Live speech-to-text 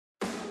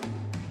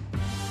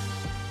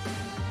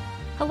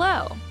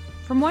Hello!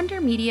 From Wonder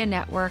Media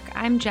Network,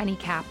 I'm Jenny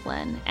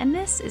Kaplan, and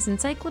this is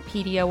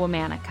Encyclopedia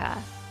Womanica.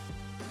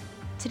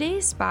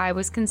 Today's spy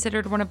was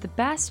considered one of the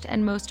best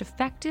and most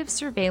effective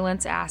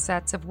surveillance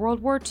assets of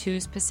World War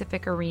II's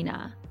Pacific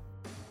arena.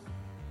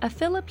 A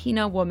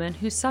Filipino woman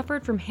who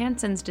suffered from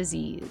Hansen's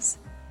disease,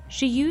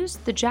 she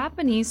used the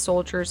Japanese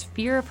soldiers'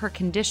 fear of her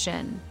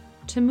condition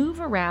to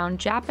move around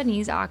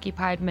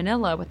Japanese-occupied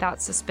Manila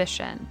without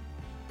suspicion,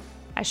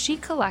 as she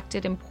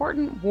collected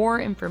important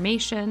war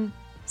information,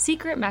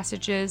 secret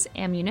messages,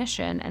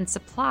 ammunition, and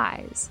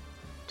supplies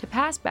to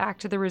pass back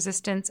to the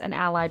resistance and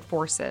Allied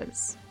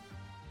forces.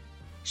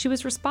 She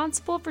was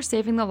responsible for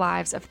saving the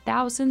lives of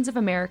thousands of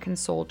American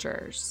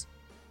soldiers.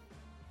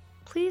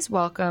 Please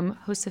welcome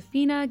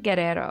Josefina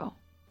Guerrero.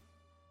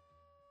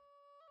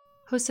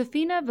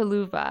 Josefina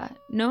Viluva,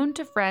 known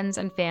to friends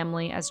and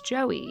family as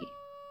Joey,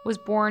 was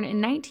born in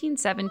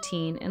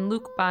 1917 in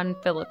Lucban,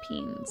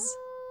 Philippines.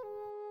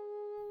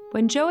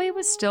 When Joey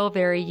was still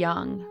very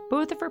young,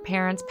 both of her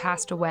parents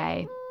passed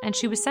away, and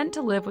she was sent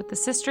to live with the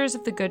Sisters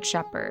of the Good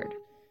Shepherd.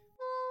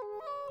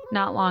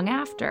 Not long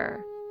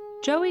after,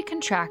 Joey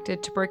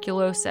contracted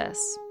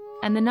tuberculosis,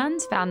 and the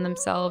nuns found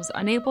themselves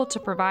unable to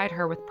provide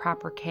her with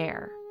proper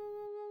care.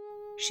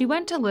 She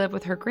went to live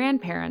with her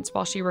grandparents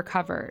while she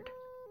recovered.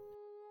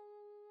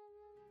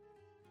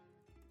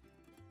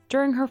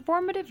 During her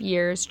formative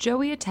years,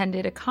 Joey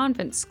attended a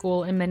convent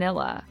school in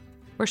Manila,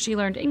 where she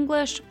learned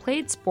English,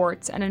 played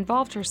sports, and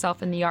involved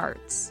herself in the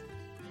arts.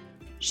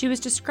 She was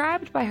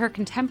described by her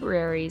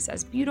contemporaries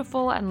as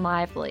beautiful and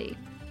lively.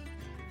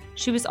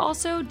 She was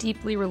also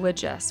deeply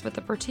religious, with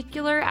a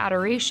particular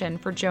adoration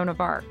for Joan of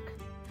Arc.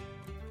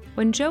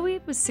 When Joey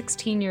was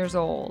 16 years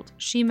old,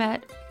 she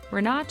met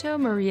Renato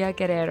Maria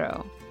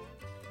Guerrero,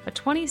 a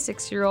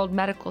 26-year-old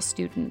medical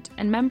student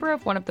and member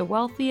of one of the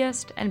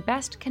wealthiest and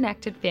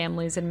best-connected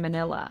families in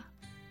Manila.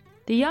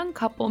 The young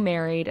couple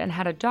married and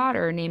had a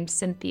daughter named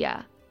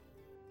Cynthia.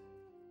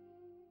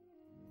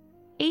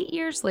 8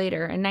 years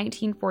later, in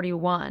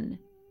 1941,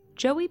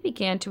 Joey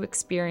began to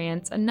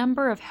experience a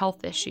number of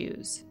health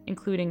issues,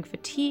 including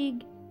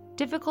fatigue,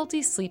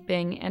 difficulty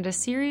sleeping, and a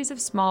series of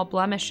small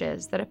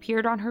blemishes that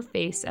appeared on her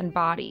face and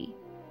body.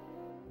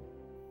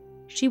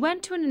 She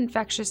went to an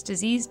infectious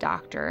disease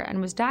doctor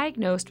and was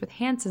diagnosed with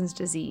Hansen's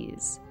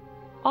disease,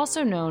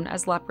 also known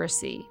as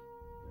leprosy.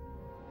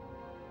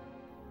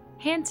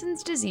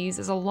 Hansen's disease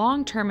is a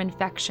long-term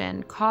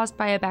infection caused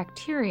by a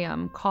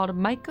bacterium called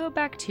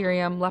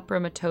Mycobacterium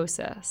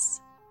lepromatosis.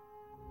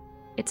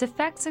 Its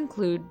effects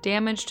include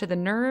damage to the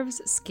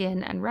nerves,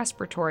 skin, and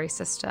respiratory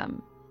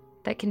system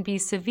that can be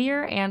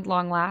severe and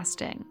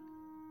long-lasting.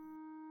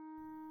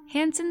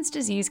 Hansen's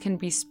disease can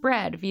be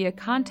spread via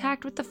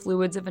contact with the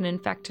fluids of an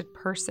infected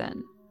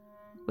person,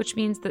 which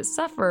means that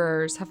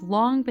sufferers have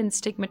long been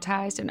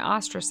stigmatized and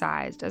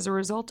ostracized as a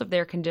result of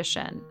their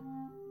condition.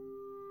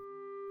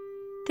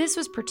 This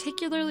was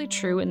particularly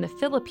true in the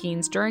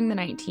Philippines during the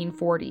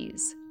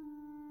 1940s,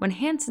 when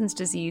Hansen's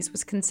disease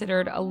was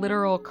considered a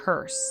literal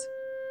curse.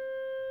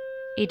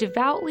 A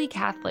devoutly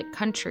Catholic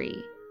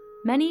country,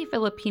 many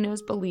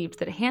Filipinos believed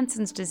that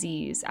Hansen's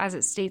disease, as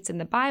it states in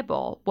the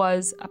Bible,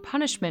 was a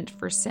punishment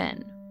for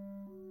sin.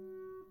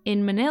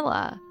 In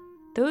Manila,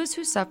 those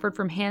who suffered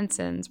from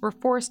Hansen's were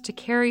forced to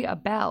carry a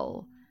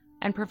bell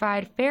and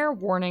provide fair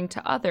warning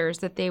to others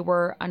that they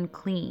were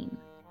unclean.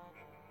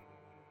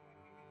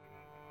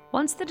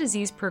 Once the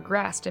disease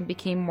progressed and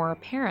became more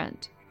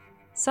apparent,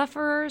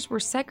 sufferers were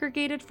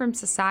segregated from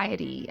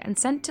society and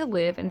sent to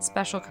live in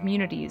special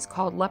communities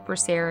called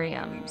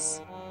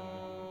leprosariums.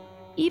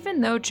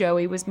 Even though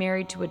Joey was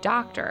married to a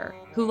doctor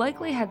who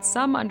likely had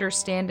some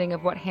understanding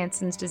of what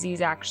Hansen's disease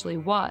actually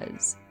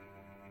was,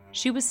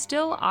 she was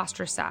still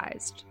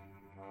ostracized.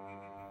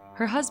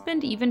 Her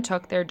husband even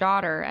took their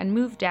daughter and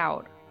moved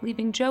out,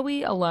 leaving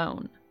Joey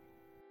alone.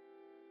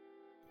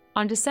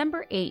 On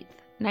December 8,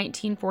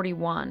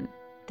 1941,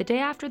 the day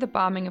after the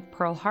bombing of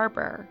Pearl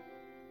Harbor,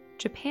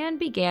 Japan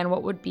began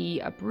what would be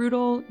a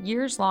brutal,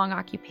 years-long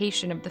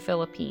occupation of the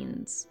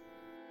Philippines.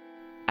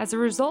 As a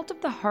result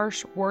of the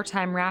harsh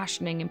wartime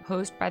rationing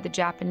imposed by the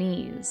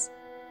Japanese,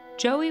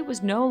 Joey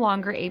was no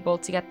longer able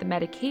to get the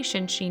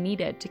medication she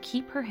needed to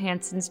keep her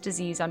Hansen's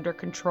disease under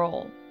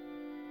control.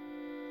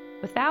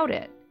 Without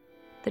it,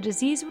 the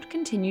disease would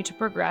continue to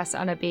progress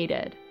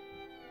unabated.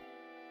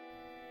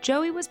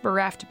 Joey was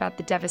bereft about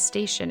the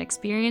devastation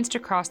experienced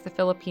across the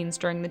Philippines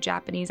during the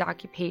Japanese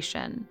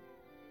occupation,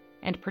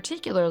 and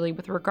particularly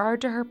with regard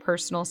to her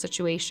personal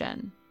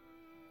situation.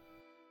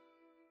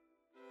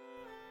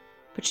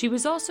 But she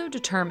was also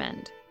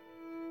determined.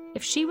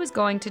 If she was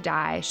going to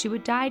die, she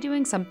would die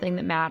doing something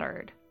that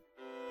mattered.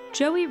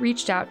 Joey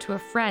reached out to a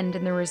friend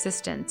in the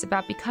resistance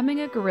about becoming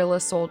a guerrilla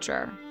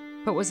soldier,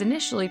 but was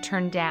initially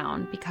turned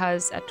down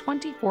because, at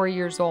 24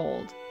 years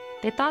old,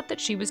 they thought that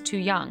she was too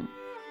young.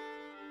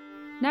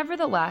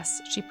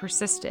 Nevertheless, she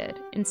persisted,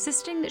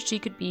 insisting that she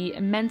could be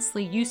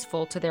immensely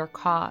useful to their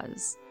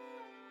cause.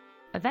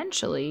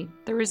 Eventually,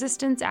 the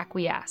resistance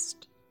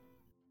acquiesced.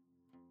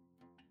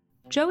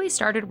 Joey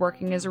started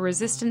working as a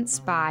resistance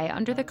spy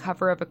under the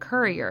cover of a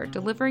courier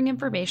delivering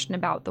information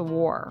about the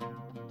war.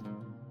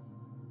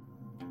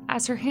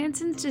 As her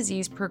Hansen's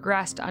disease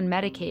progressed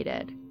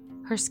unmedicated,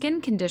 her skin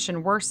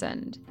condition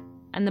worsened,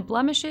 and the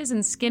blemishes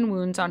and skin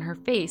wounds on her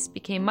face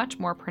became much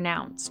more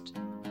pronounced.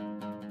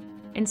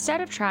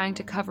 Instead of trying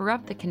to cover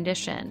up the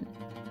condition,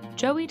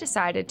 Joey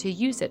decided to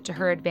use it to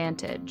her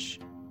advantage.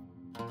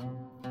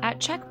 At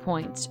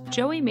checkpoints,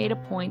 Joey made a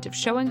point of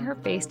showing her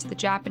face to the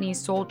Japanese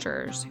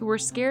soldiers who were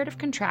scared of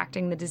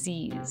contracting the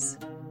disease.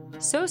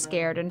 So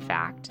scared, in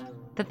fact,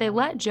 that they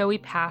let Joey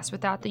pass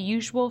without the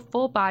usual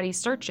full-body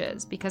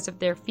searches because of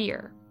their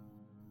fear.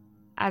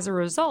 As a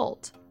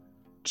result,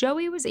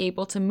 Joey was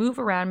able to move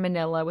around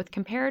Manila with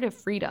comparative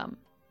freedom.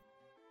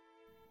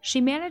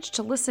 She managed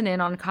to listen in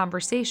on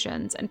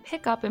conversations and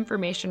pick up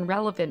information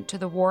relevant to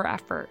the war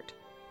effort.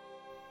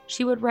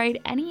 She would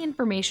write any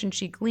information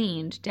she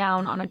gleaned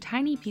down on a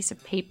tiny piece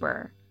of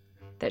paper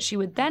that she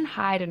would then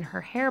hide in her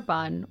hair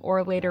bun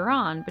or later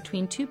on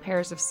between two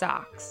pairs of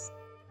socks.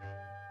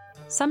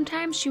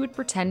 Sometimes she would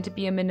pretend to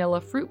be a Manila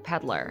fruit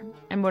peddler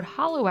and would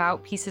hollow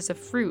out pieces of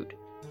fruit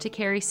to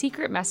carry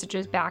secret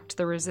messages back to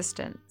the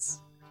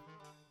resistance.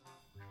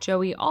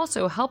 Joey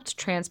also helped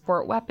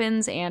transport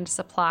weapons and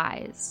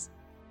supplies.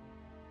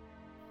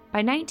 By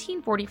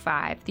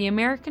 1945, the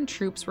American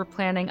troops were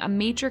planning a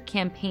major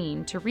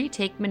campaign to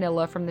retake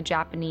Manila from the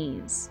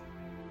Japanese.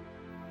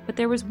 But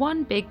there was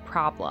one big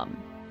problem.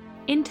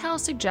 Intel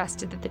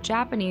suggested that the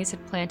Japanese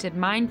had planted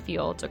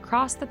minefields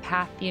across the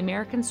path the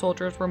American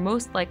soldiers were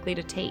most likely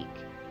to take.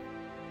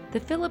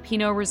 The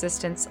Filipino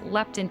resistance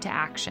leapt into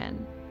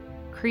action,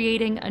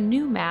 creating a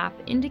new map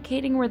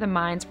indicating where the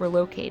mines were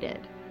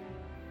located.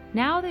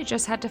 Now they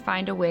just had to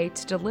find a way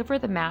to deliver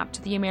the map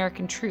to the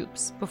American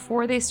troops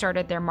before they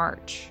started their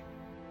march.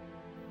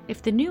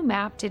 If the new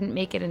map didn't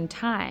make it in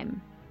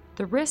time,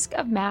 the risk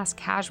of mass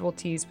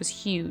casualties was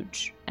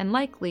huge and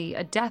likely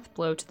a death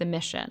blow to the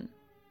mission.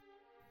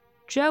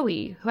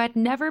 Joey, who had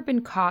never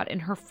been caught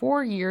in her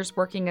 4 years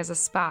working as a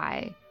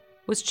spy,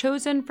 was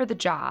chosen for the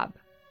job.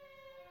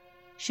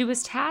 She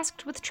was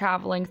tasked with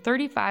traveling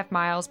 35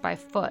 miles by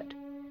foot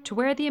to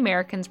where the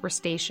Americans were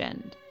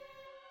stationed.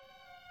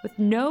 With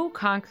no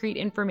concrete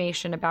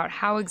information about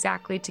how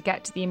exactly to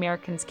get to the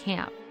Americans'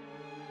 camp,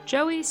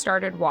 Joey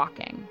started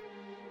walking.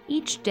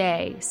 Each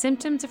day,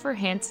 symptoms of her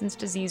Hansen's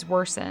disease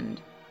worsened,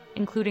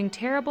 including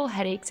terrible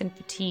headaches and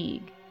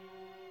fatigue,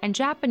 and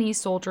Japanese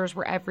soldiers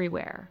were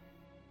everywhere.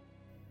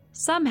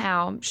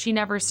 Somehow, she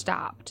never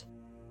stopped.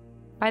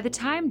 By the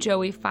time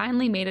Joey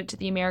finally made it to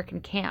the American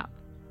camp,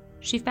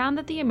 she found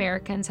that the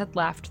Americans had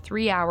left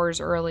 3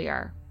 hours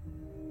earlier.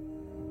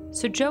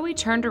 So Joey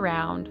turned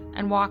around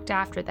and walked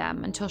after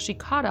them until she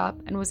caught up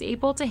and was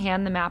able to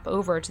hand the map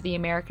over to the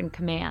American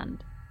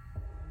command.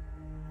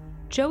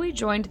 Joey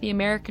joined the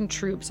American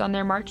troops on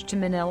their march to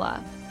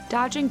Manila,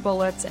 dodging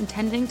bullets and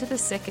tending to the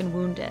sick and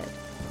wounded.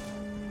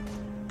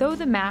 Though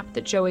the map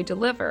that Joey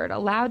delivered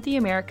allowed the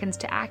Americans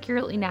to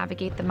accurately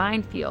navigate the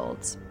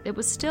minefields, it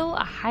was still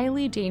a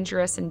highly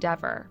dangerous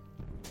endeavor.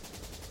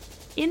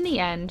 In the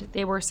end,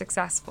 they were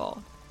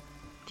successful.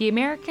 The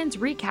Americans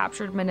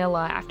recaptured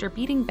Manila after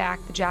beating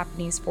back the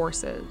Japanese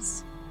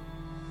forces.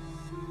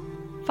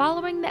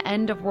 Following the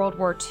end of World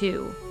War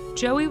II,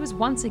 Joey was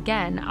once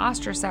again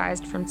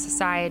ostracized from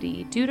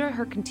society due to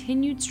her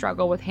continued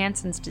struggle with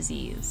Hansen's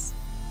disease.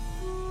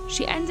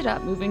 She ended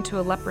up moving to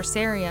a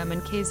leprosarium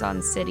in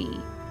Quezon City,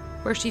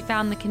 where she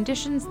found the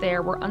conditions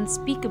there were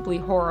unspeakably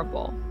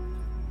horrible.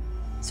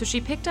 So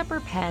she picked up her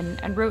pen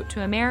and wrote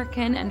to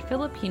American and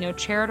Filipino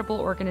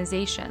charitable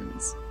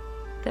organizations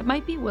that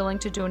might be willing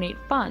to donate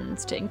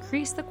funds to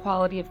increase the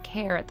quality of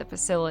care at the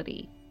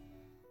facility.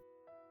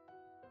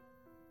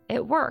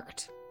 It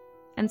worked,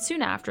 and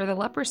soon after, the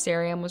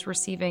leprosarium was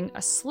receiving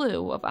a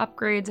slew of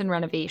upgrades and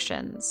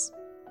renovations.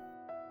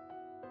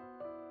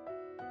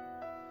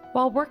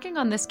 While working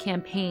on this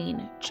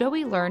campaign,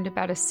 Joey learned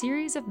about a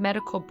series of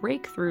medical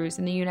breakthroughs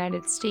in the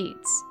United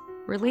States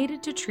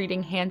related to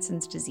treating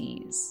Hansen's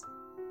disease.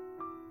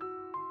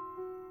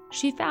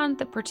 She found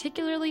that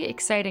particularly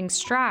exciting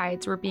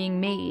strides were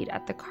being made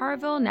at the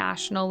Carville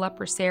National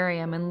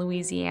Leprosarium in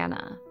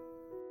Louisiana.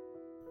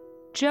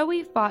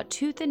 Joey fought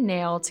tooth and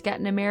nail to get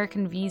an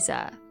American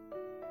visa,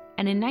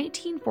 and in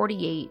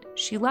 1948,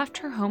 she left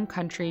her home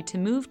country to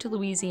move to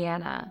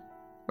Louisiana,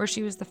 where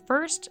she was the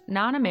first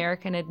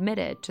non-American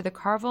admitted to the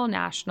Carville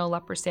National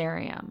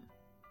Leprosarium.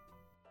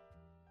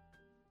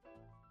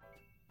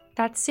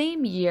 That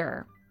same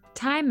year,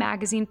 Time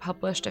magazine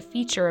published a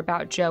feature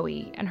about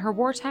Joey and her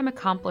wartime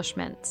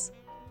accomplishments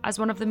as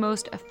one of the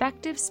most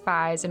effective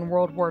spies in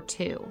World War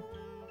II.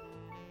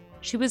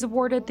 She was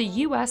awarded the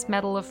U.S.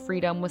 Medal of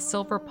Freedom with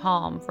Silver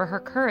Palm for her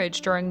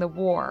courage during the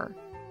war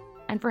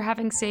and for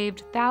having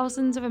saved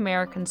thousands of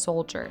American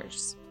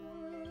soldiers.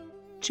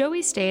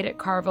 Joey stayed at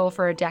Carville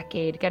for a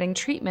decade getting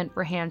treatment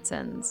for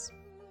Hansen's.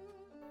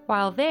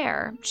 While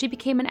there, she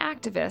became an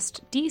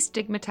activist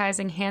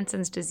destigmatizing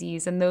Hansen's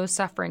disease and those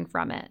suffering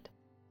from it.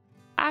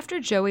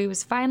 After Joey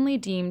was finally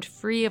deemed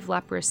free of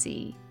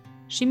leprosy,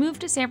 she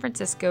moved to San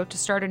Francisco to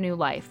start a new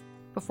life,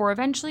 before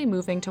eventually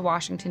moving to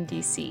Washington,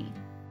 D.C.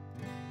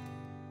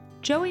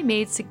 Joey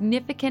made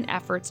significant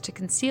efforts to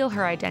conceal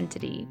her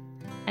identity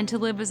and to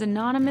live as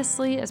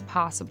anonymously as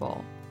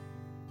possible.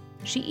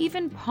 She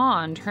even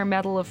pawned her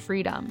Medal of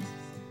Freedom.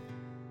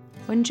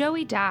 When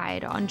Joey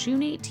died on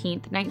June 18,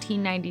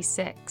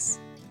 1996,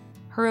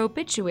 her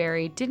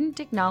obituary didn't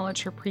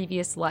acknowledge her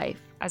previous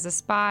life as a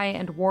spy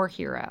and war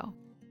hero.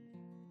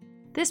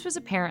 This was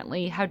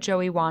apparently how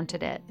Joey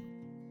wanted it.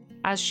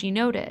 As she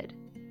noted,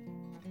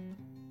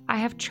 "I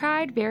have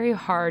tried very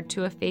hard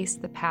to efface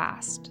the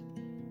past.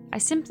 I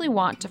simply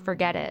want to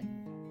forget it.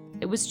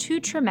 It was too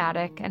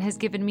traumatic and has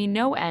given me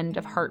no end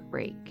of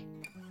heartbreak."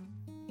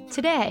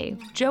 Today,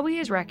 Joey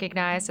is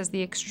recognized as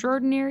the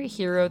extraordinary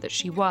hero that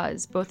she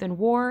was, both in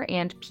war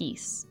and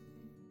peace.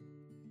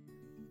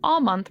 All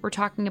month, we're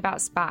talking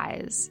about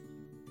Spies.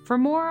 For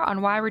more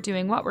on why we're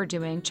doing what we're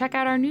doing, check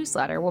out our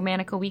newsletter,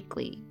 Womanica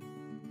Weekly.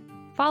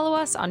 Follow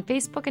us on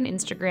Facebook and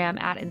Instagram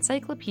at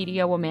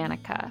Encyclopedia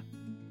Womanica.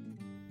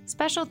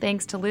 Special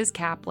thanks to Liz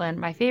Kaplan,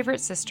 my favorite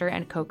sister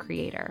and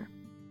co-creator.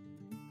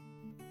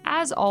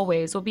 As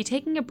always, we'll be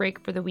taking a break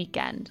for the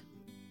weekend.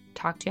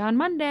 Talk to you on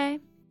Monday.